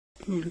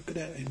Oh, look at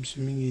that, I'm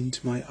zooming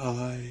into my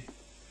eye.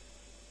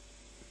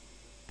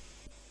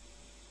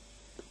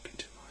 Look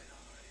into my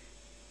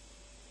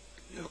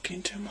eye. Look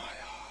into my eye.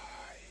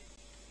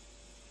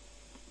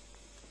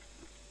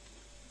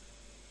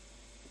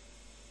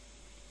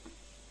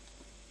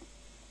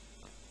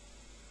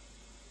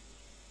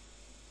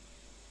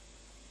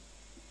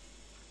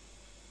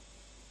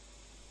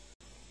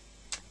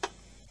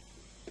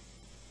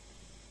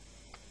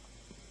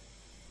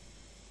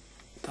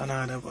 Don't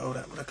know how well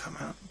that would have come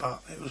out,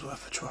 but it was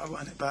worth a try,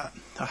 wasn't it? But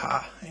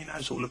haha, he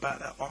knows all about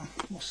that one.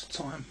 What's the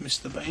time,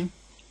 Mr. Bean?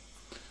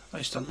 I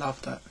used to love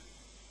that.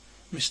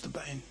 Mr.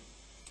 Bean.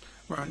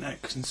 Rowan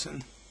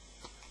Atkinson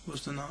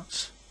was the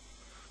nuts.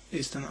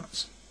 Is the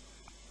nuts.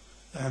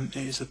 It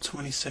is the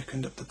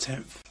 22nd of the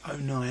 10th,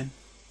 09,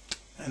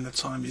 and the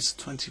time is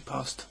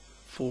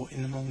 4:20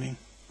 in the morning.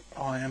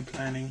 I am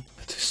planning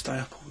to stay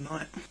up all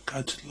night,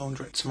 go to the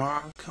laundrette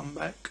tomorrow, come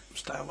back,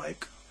 stay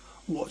awake,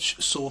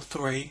 watch Saw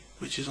 3,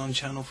 which is on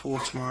Channel 4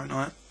 tomorrow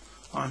night.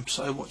 I'm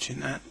so watching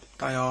that.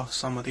 They are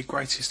some of the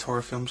greatest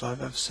horror films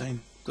I've ever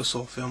seen. The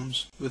Saw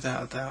films,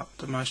 without a doubt,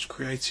 the most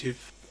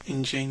creative,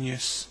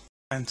 ingenious,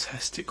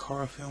 fantastic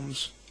horror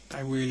films.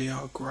 They really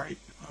are great.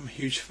 I'm a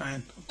huge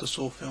fan of the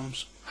Saw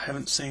films. I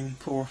haven't seen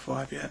 4 or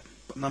 5 yet,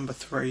 but number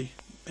 3,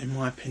 in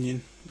my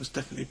opinion, was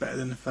definitely better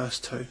than the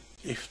first 2.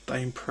 If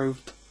they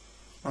improved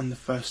on the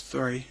first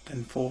 3,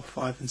 then 4,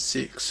 5 and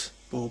 6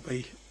 will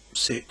be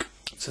sick,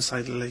 to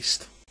say the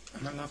least.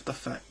 And I love the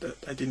fact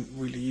that they didn't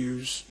really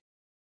use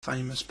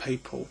famous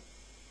people.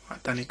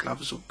 Like Danny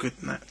Glover's all good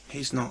in that.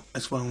 He's not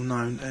as well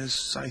known as,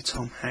 say,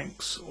 Tom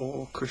Hanks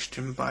or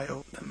Christian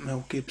Bale,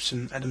 Mel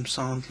Gibson, Adam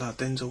Sandler,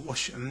 Denzel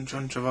Washington,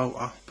 John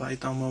Travolta, but he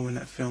done well in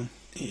that film.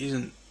 It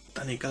isn't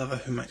Danny Glover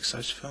who makes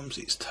those films,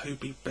 it's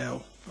Toby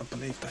Bell. I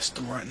believe that's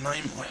the right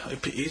name, I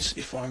hope it is.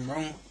 If I'm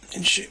wrong,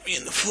 then shoot me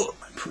in the foot.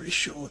 I'm pretty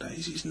sure that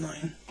is his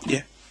name.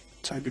 Yeah,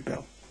 Toby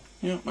Bell.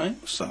 You alright, mate?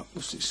 What's up?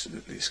 What's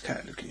this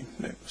cat looking?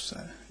 Look, what's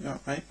that? You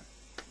alright, mate?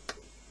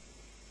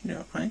 You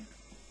alright, mate?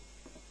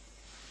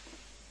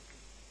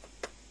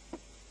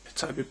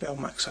 Toby Bell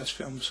makes those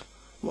films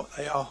what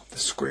they are. The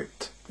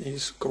script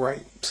is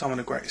great. Some of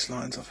the greatest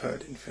lines I've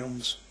heard in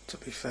films, to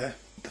be fair.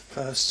 The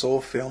first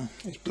Saw film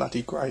is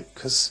bloody great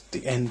because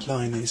the end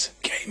line is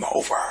 "Game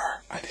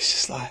over!" and it's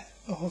just like,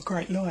 oh,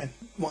 great line.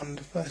 One of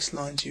the first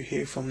lines you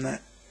hear from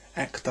that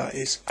actor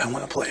is, "I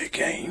want to play a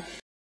game."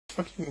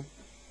 Fucking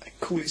how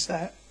cool is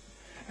that?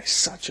 It's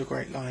such a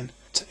great line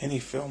to any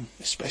film,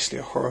 especially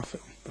a horror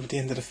film. But at the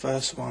end of the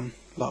first one,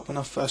 like when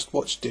I first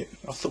watched it,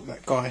 I thought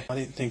that guy, I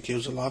didn't think he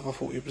was alive, I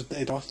thought he was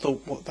dead. I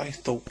thought what they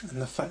thought,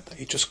 and the fact that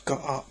he just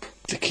got up,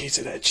 the key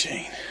to that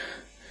chain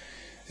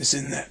is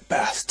in that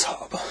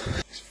bathtub.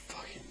 It's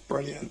fucking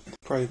brilliant.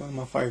 Probably one of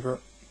my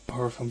favourite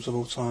horror films of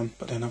all time,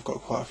 but then I've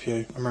got quite a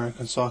few.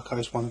 American Psycho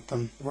is one of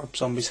them. Rob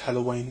Zombie's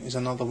Halloween is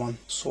another one.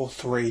 Saw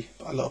 3,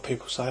 but a lot of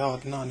people say, oh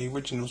no, the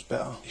original's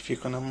better. If you're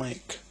going to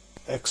make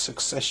a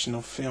succession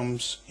of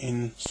films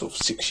in sort of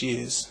 6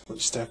 years,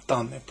 which they've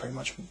done, they've pretty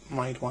much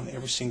made one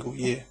every single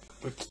year.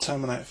 With the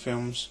Terminator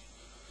films,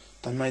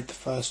 they made the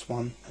first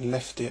one and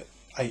left it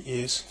 8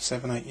 years,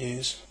 7-8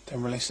 years,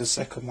 then released the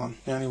second one.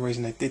 The only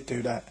reason they did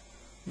do that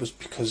was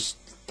because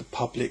the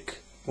public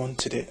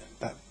wanted it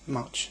that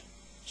much.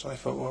 So they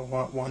thought,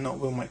 well, why not?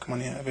 We'll make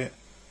money out of it.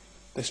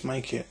 Let's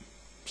make it.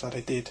 So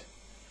they did.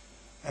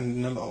 And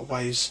in a lot of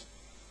ways,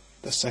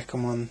 the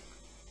second one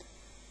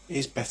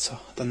is better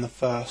than the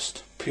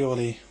first,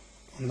 purely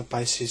on the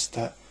basis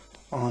that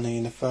Arnie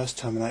in the first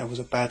Terminator was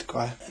a bad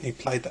guy, and he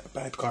played that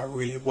bad guy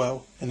really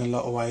well. In a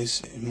lot of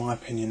ways, in my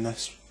opinion,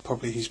 that's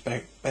probably his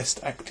best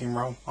acting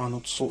role.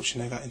 Arnold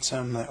Schwarzenegger in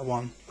Terminator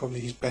 1,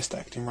 probably his best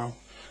acting role.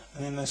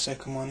 And in the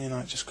second one, you know,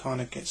 it just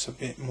kind of gets a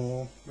bit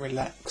more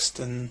relaxed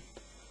and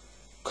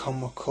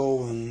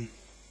comical and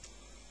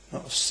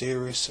not as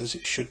serious as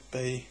it should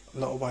be. A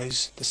lot of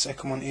ways, the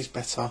second one is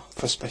better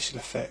for special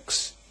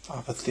effects,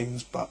 other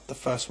things, but the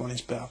first one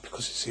is better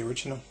because it's the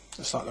original.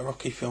 It's like the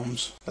Rocky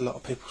films. A lot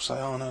of people say,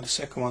 oh no, the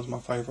second one's my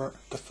favourite.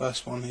 The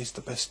first one is the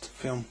best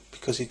film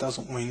because he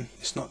doesn't win.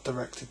 It's not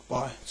directed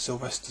by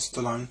Sylvester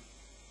Stallone,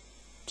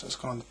 so it's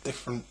kind of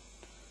different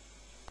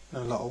in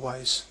a lot of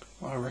ways.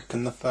 I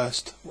reckon the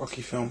first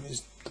Rocky film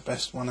is the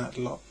best one out of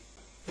the lot.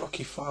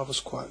 Rocky 5 was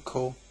quite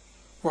cool.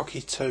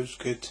 Rocky 2's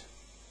good.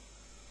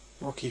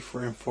 Rocky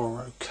 3 and 4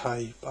 are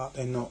okay, but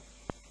they're not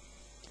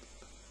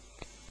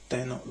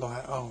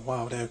like, oh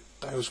wow,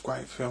 those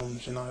great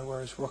films, you know,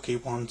 whereas Rocky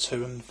 1,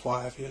 2 and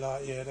 5, you're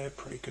like, yeah, they're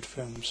pretty good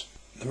films.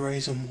 The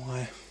reason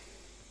why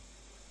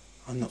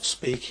I'm not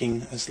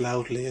speaking as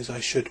loudly as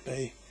I should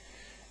be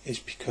is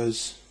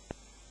because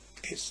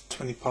it's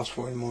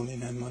 4:20 in the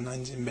morning and my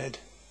nan's in bed.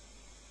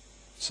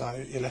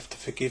 So you'll have to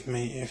forgive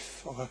me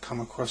if I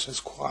come across as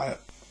quiet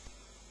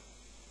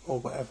or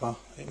whatever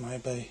it may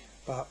be,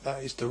 but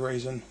that is the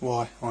reason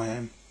why I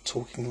am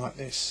talking like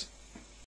this.